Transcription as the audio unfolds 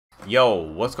Yo,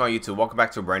 what's going on YouTube? Welcome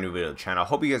back to a brand new video channel. I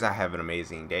hope you guys are having an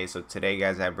amazing day. So today,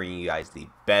 guys, I'm bringing you guys the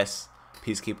best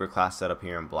Peacekeeper class setup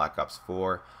here in Black Ops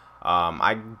 4.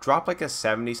 I dropped like a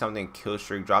 70-something kill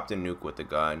streak, dropped a nuke with the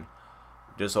gun.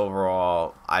 Just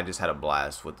overall, I just had a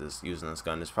blast with using this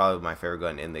gun. It's probably my favorite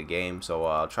gun in the game.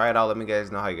 So try it out. Let me guys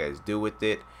know how you guys do with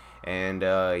it. And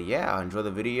yeah, enjoy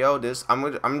the video. I'm just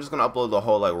gonna upload the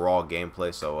whole like raw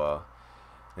gameplay. So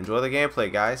enjoy the gameplay,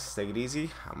 guys. Take it easy.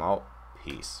 I'm out.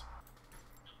 Peace.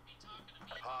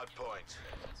 Point.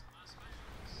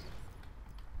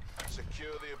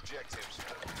 Secure the objectives.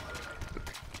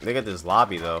 Look at this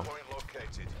lobby though.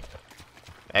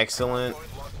 Excellent.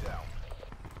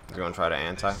 You gonna try to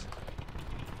anti?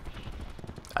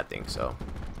 I think so.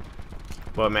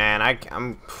 But man,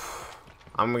 I'm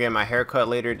gonna get my haircut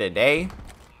later today.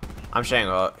 I'm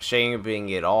shaving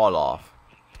it all off.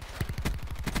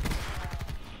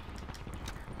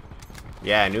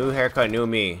 Yeah, new haircut, new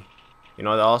me. You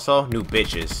know, also new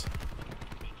bitches.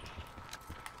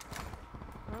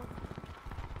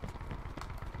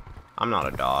 I'm not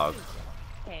a dog.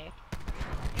 Okay.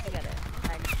 I got it.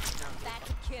 Back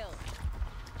to kill.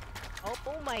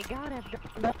 Oh my god, I've done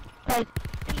that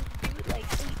dude like 8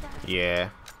 times. Yeah.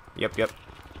 Yep.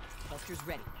 Vulture's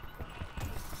ready.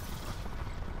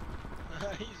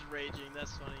 He's raging,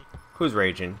 that's funny. Who's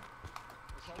raging?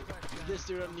 This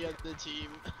dude on the other team.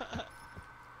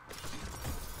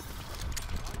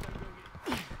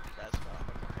 That's fine.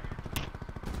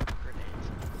 Grenades.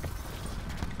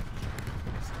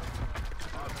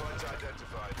 Hardpoint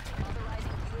identified.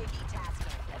 Authorizing UAV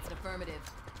tasking. That's an affirmative.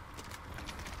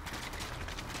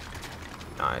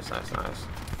 Nice. Hardpoint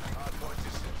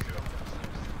is secure.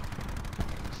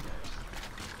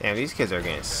 Damn, these kids are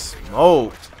getting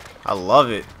smoked. I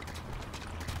love it.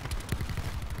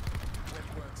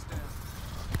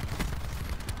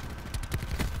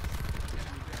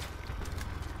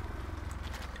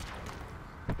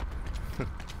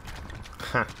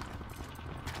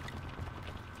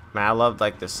 Man, I love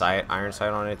like the sight, iron sight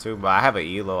on it too, but I have an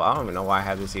elo. I don't even know why I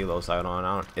have this elo sight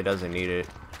on. It doesn't need it.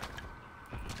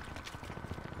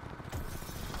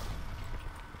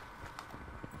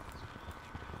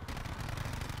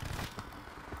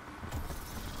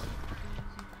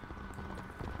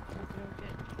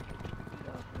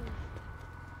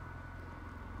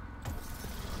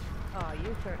 Oh,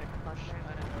 you started clustering.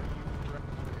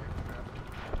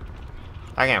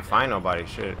 I can't find nobody.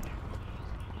 Shit.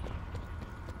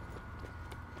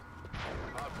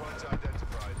 Hardpoint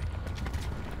identified.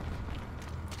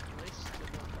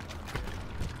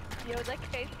 Yo, that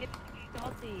guy's getting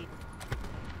salty.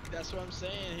 That's what I'm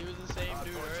saying, he was the same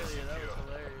dude earlier, that was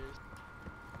hilarious.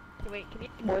 Wait, can you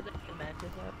do more than the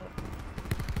matches up?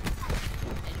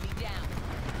 Enemy down.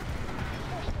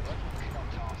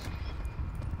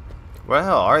 Where the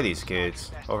hell are these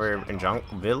kids? Over here in Junk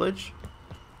Village?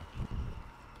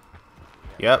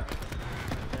 Yep.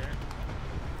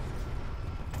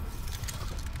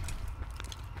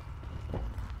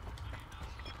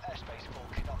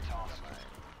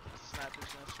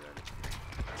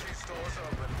 Stores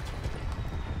open.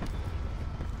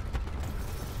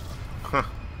 Huh.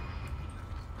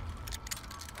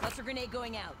 Cluster grenade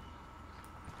going out.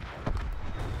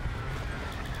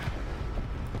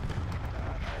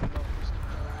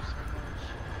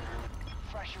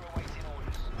 Pressure awaiting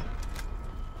orders.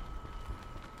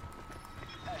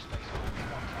 Airspace full,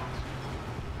 cannot pass.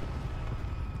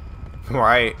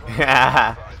 Right.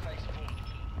 Airspace full.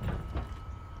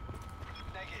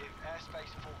 Negative,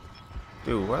 airspace full.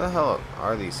 Dude, where the hell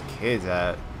are these kids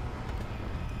at?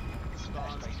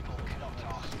 Airspace full, cannot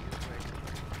task.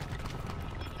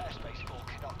 Airspace full,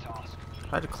 cannot task.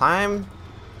 Tried to climb?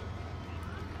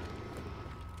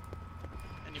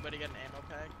 Anybody got an ammo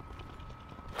pack?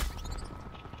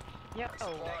 Yo,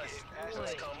 Negative.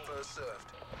 Airspace come first served.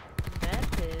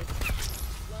 message.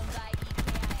 Blown by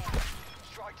EKIA.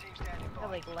 Strike team standing by.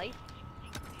 Got like light.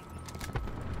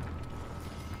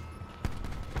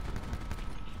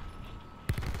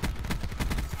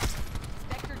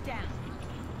 Vector down.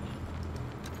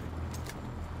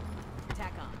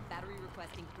 Attack on. Battery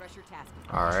requesting thresher task.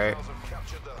 Alright. Hostiles have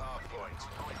captured the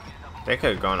hardpoint. They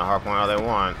could have gone to hardpoint all they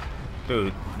want.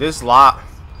 Dude, this lot.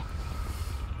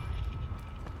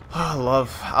 I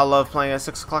love playing at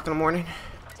 6 o'clock in the morning.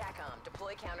 TACOM,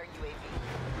 deploy counter UAV.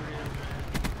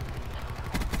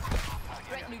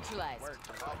 Threat neutralized.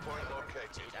 Hardpoint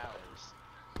located. 8 hours.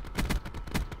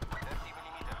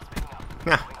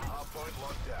 Nah. Hardpoint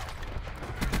locked down.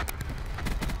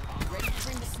 Ready to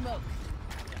bring the smoke.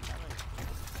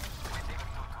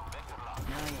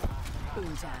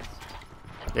 Boom time.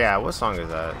 Yeah, what song is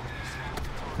that?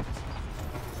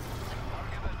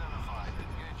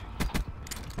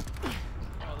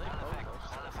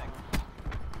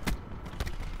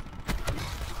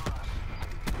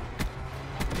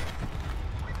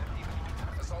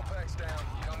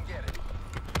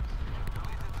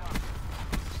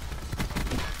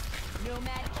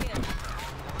 Nomad kill.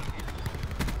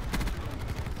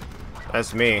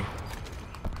 That's me.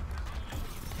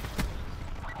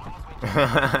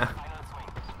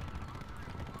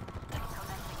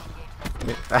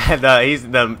 He's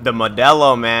the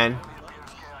Modelo, man.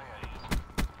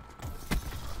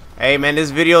 Hey man,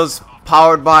 this video's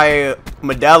powered by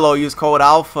Modelo. Use code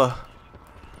Alpha.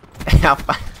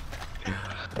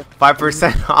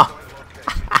 5% off.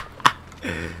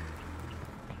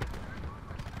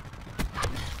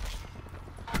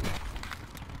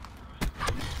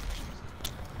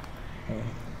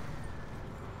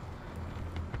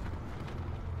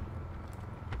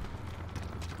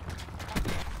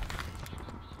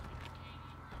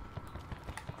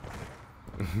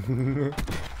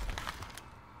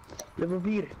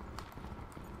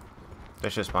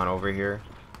 Let's just spawn over here.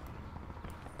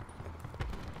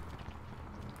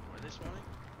 Where they spawning?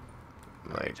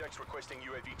 Like, Jack's requesting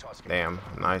UAV task. damn,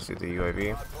 nice with the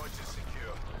UAV. Hardpoint is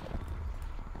secure.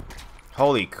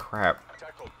 Holy crap.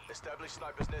 Tackle. Establish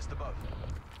sniper's nest above.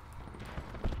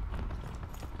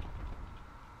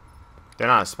 They're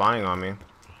not spawning on me.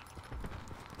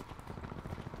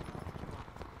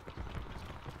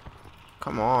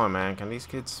 Come on, man. Can these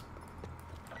kids...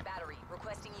 Battery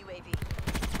requesting UAV.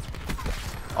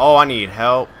 Oh, I need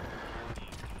help.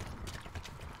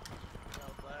 No,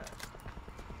 black.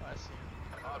 Oh, I see him.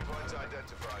 Hardpoint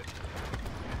identified.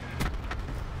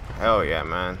 Hell yeah,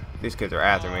 man. These kids are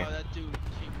after me. Oh, that dude,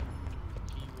 he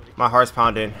would've My heart's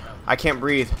pounding. I can't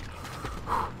breathe.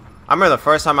 I remember the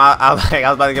first time I was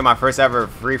about to get my first ever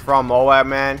free from Moab,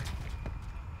 man.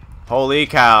 Holy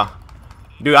cow.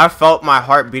 Dude, I felt my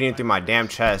heart beating through my damn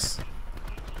chest.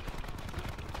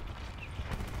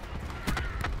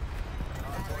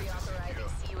 Battery authorizing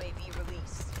CUAV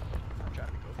release. I'm trying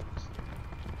to go for this.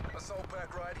 Assault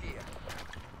pack right here.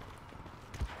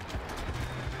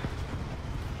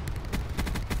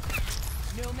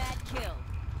 Nomad kill.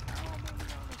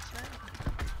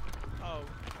 Oh,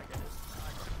 I get it. I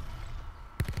get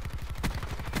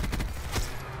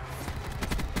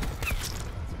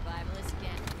Survivalist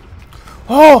again.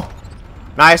 Oh!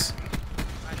 Nice. it.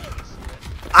 I need to see it.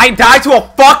 I died to a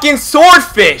fucking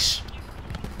swordfish!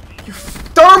 You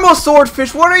thermal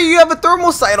swordfish! What are you have a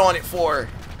thermal sight on it for?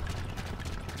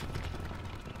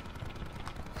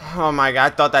 Oh my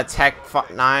god, I thought that Tech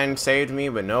 9 saved me,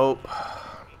 but nope.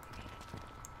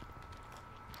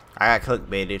 I got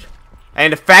clickbaited.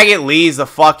 And the faggot leaves the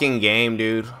fucking game,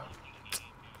 dude.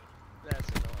 That's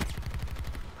annoying.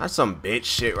 That's some bitch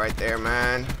shit right there,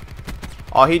 man.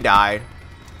 Oh, he died.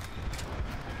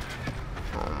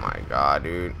 Oh my god,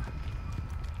 dude.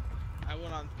 I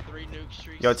went on 3 nuke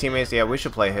streaks. Yo, teammates, yeah, we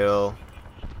should play Hill.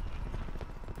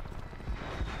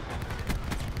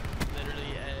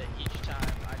 Literally, each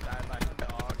time I died like a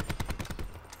dog.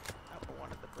 I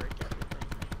wanted to break everything.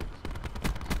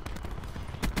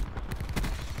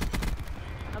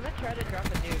 I'm gonna try to drop a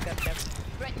nuke. I've never.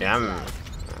 Yeah, I'm... You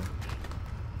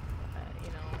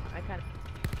know, I kind of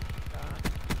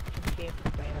escaped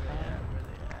from playing that.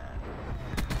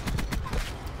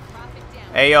 Profit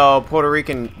down. Hey, yo, Puerto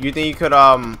Rican, you think you could,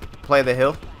 play the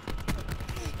Hill?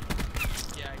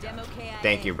 Yeah, I got Demo it. KIA.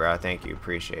 Thank you, bro. Thank you.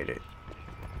 Appreciate it.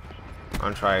 I'm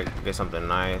gonna try to get something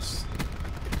nice.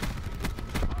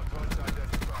 Hardpoint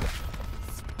identified.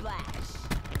 Splash.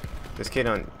 This kid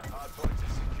on... Hardpoint is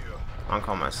secure. I'm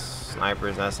calling my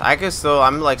snipers. I can still...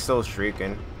 I'm, like, still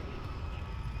streaking.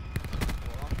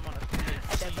 Well, I'm on a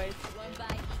 3. One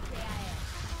by EKIA.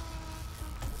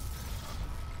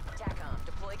 TACOM,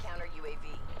 deploy counter UAV.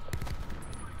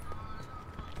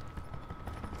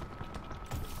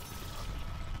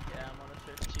 Yeah, I'm on a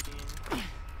 15.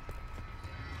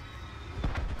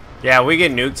 Yeah, we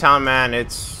get Nuketown, man.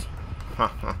 It's... Get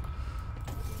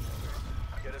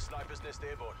a sniper's nest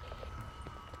airborne.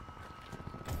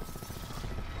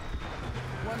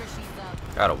 War machine's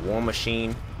up. Got a war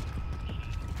machine.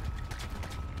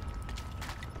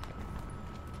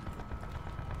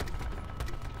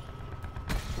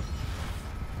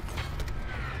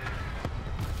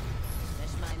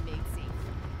 Mesh mine made safe.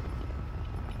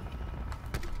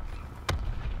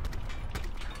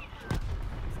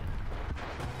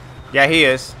 Yeah, he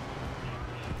is.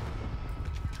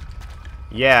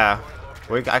 Yeah.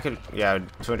 I could... Yeah,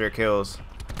 200 kills.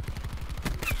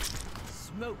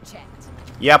 Smoke checked.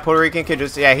 Yeah, Puerto Rican could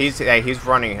just... Yeah, he's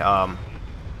running.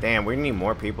 Damn, we need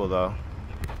more people, though.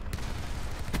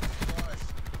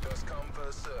 First come,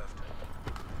 first served.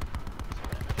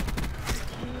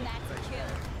 That's a kill.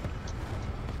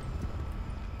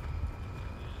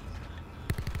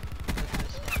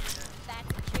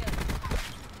 That's a kill.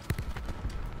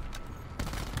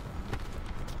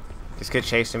 This kid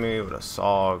chasing me with a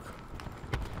SOG.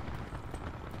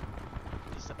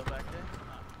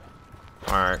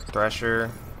 Alright, Thresher.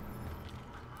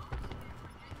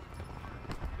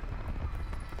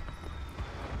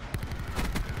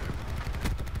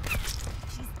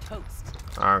 She's toast.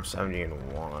 Arm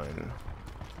 71.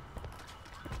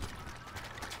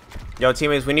 Yo,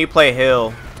 teammates, we need to play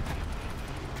Hill.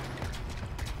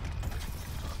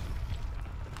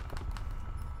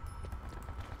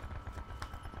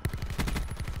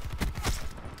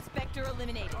 Spectre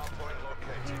eliminated. Hardpoint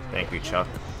located. Thank you, Chuck.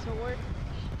 Sword,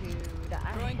 dude.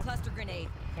 Throwing cluster grenade.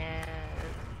 And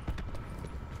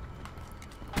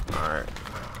Alright.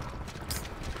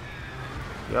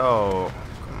 Yo,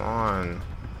 come on.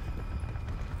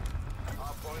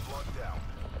 Hardpoint locked down.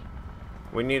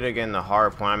 We need to get in the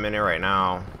hard point. I'm in it right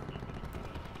now.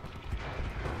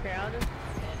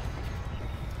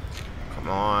 Come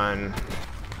on.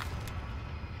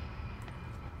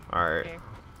 Alright. Okay.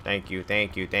 Thank you,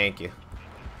 thank you, thank you.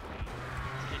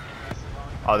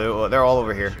 Oh, they're all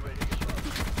over here.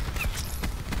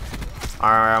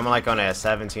 Alright, I'm like on a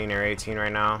 17 or 18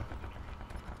 right now.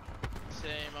 Same,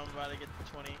 I'm about to get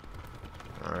to 20.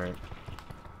 Alright.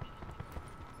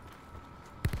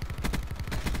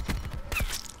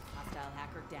 Hostile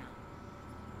hacker down.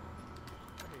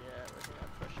 Yeah, we're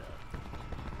gonna push up.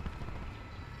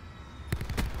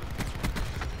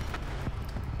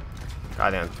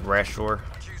 Goddamn Thresher.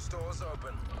 Q stores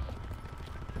open.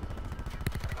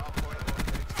 Hardpoint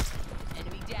located.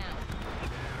 Enemy down.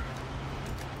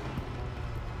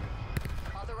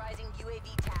 Authorizing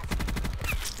UAV task.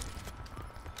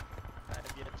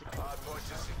 Hardpoint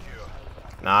is secure.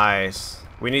 Nice.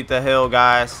 We need the hill,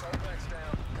 guys. Complex down.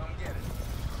 Come get it.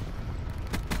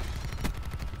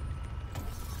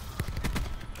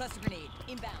 Cluster grenade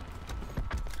inbound.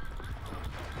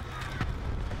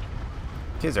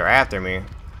 Kids are after me.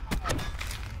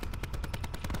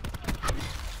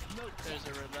 There's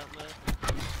a relentless.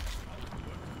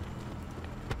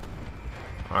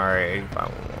 Alright,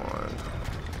 85-1.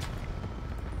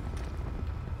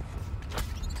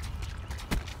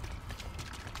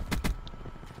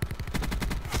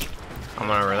 I'm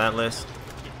on a relentless.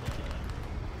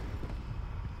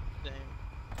 Same.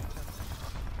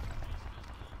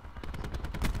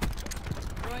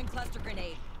 Throwing cluster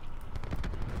grenade.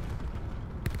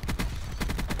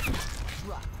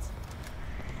 Dropped.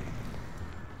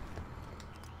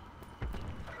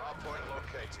 Hardpoint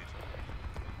located.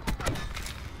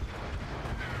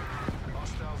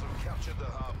 Hostiles have captured the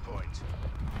hardpoint.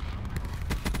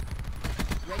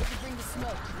 Ready to bring the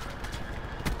smoke.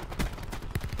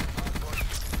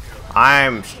 Hardpoint is secure.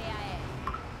 I'm. KIA.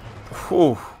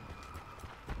 Whew.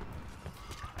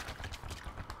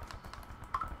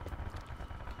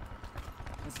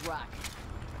 Let's rock.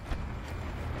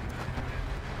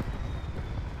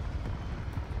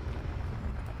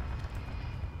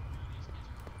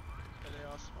 Are they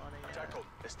all spawning? Tackle.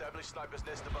 Establish sniper's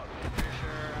nest above. Pretty sure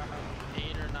I'm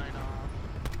 8 or 9 off.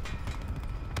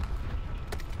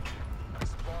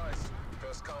 Supplies.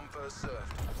 First come, first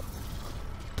served.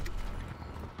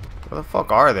 Where the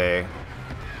fuck are they?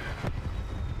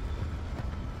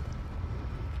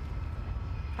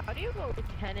 how do you go with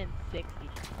 10 and 60?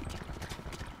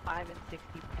 5 and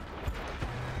 60.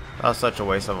 That was such a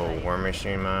waste of a war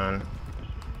machine, man.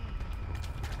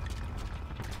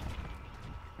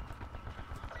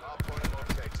 Hardpoint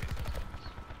located.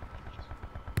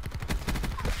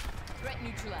 Threat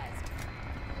neutralized.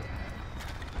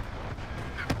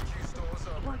 Q stores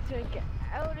open. What do I get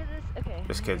out of this? Okay.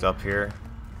 This kid's up here.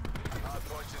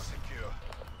 Hardpoint is secure.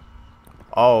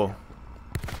 Oh,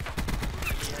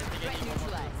 Threat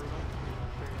neutralized.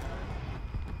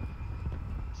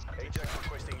 Ajax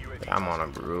requesting UAV. I'm on a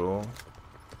brutal.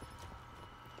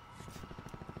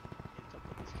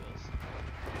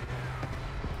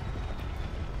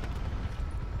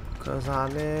 Cause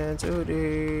I'm in too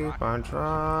deep. I'm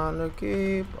trying to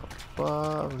keep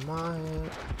above my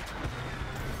head.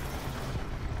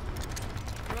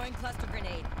 Throwing cluster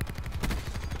grenade.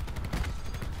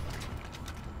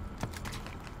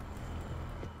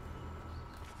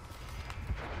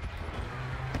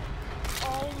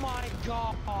 Oh my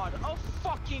god! Of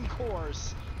fucking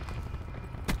course!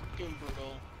 Fucking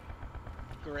brutal.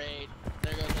 Great.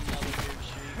 There goes another dude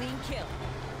shoot. Clean kill.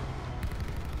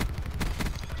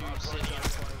 Dude sitting on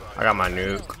point. I got my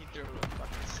nuke. He threw a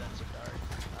fucking sensor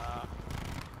dart.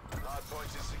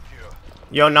 Hardpoint is secure.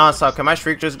 Yo, nonstop. Can my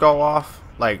streak just go off?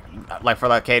 Like for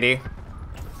like KD?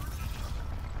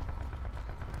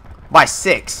 By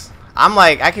 6. I'm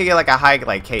like, I could get like a high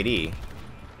like KD.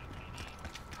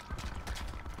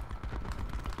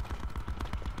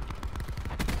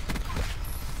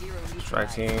 Zero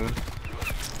Strike neutralized.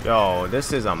 team. Yo,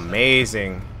 this is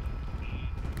amazing.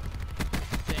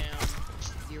 Damn.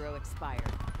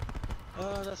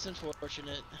 Oh, that's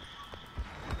unfortunate.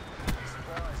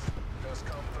 Supplies. First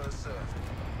come, first served.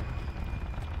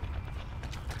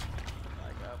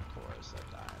 Like, of course,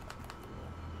 I died.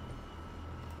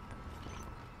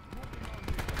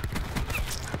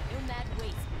 No mad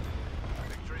waste.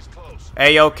 Victory's close.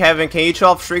 Hey, yo, Kevin, can you chill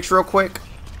off streaks real quick?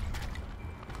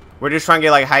 We're just trying to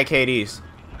get like high KDs.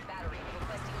 Battery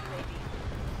requesting UAV.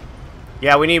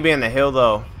 Yeah, we need to be in the hill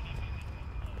though.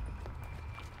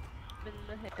 In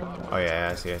the hill. Oh yeah,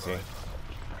 I see, I see.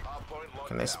 Hardpoint locked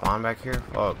Can they down. spawn back here?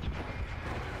 Oh,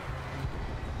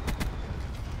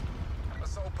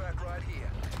 Assault pack right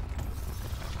here.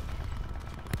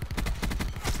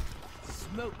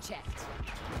 Smoke checked.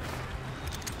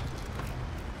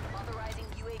 Authorizing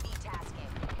UAV tasking.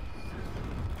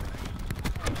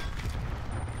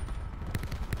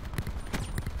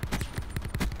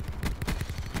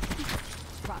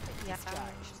 Profit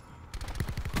discharged.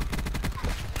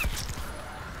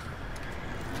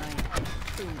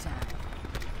 Boom time.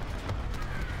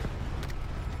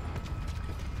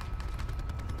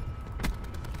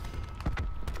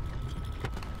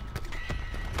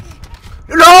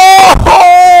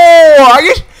 no!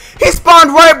 He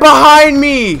spawned right behind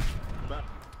me, dude.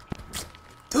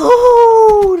 I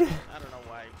don't know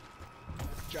why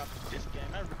I dropped this game.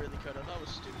 I really could have. That was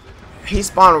stupid. He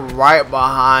spawned right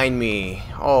behind me.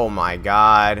 Oh my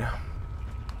god.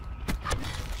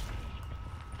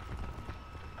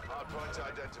 Hardpoint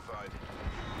identified.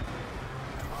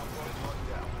 Hardpoint locked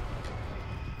down.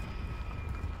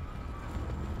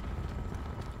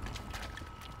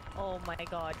 Oh my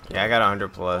god. Yeah, I got 100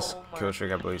 plus. Oh my- Kill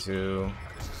streak, I believe too.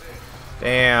 This is it.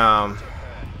 Damn.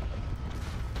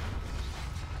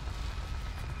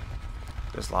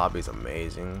 This lobby's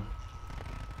amazing.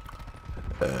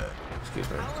 Excuse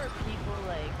me. How are people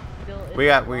like still in We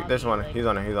got the there's lobby, one. like, He's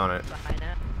on it. He's on it. behind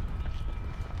us?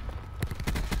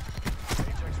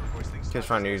 Ajax requesting Kid's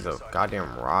trying to use a status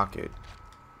goddamn rocket.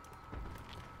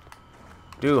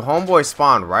 Dude, homeboy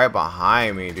spawned right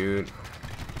behind me, dude.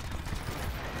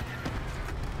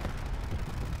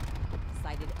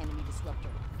 Sighted enemy disruptor.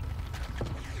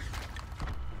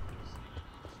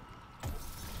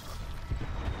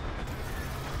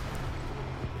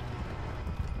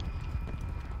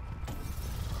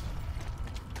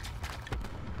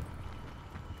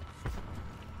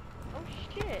 Oh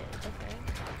shit. Okay.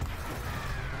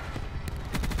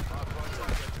 Hardpoint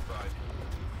identified.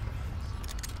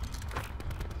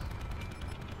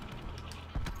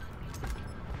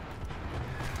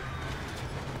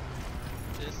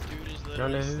 This dude is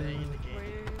Don't literally know. saying the game.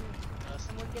 Where? Us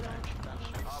Someone get on.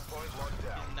 Hardpoint locked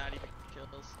down. He's not even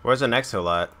kills. Where's the next hill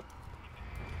at?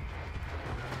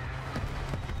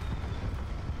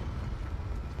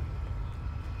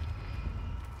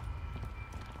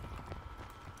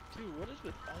 Dude, what is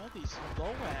with all these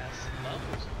low ass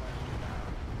levels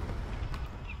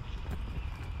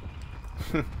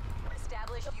playing now?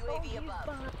 Established Oh, UAV he's above.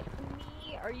 behind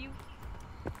me. Are you?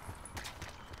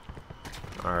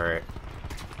 All right.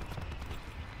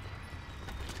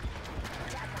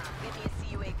 TACOM, get me a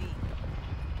CUAV.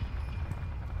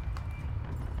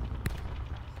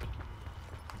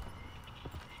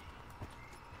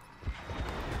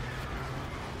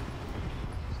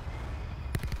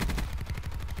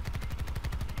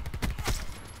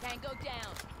 Tango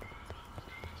down.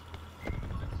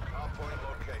 Hardpoint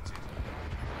located.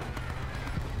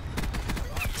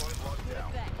 Hardpoint locked down.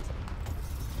 Effect.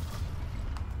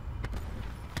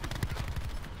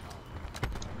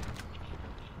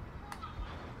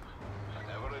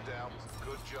 Never a doubt.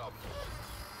 Good job.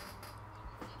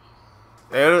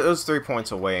 It was 3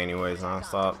 points away, anyways.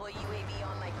 Nonstop. Deploy UAV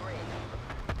on my grid.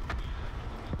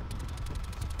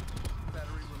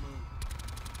 Battery removed.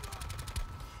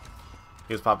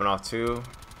 He was popping off too.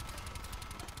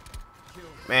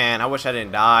 Man, I wish I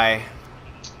didn't die.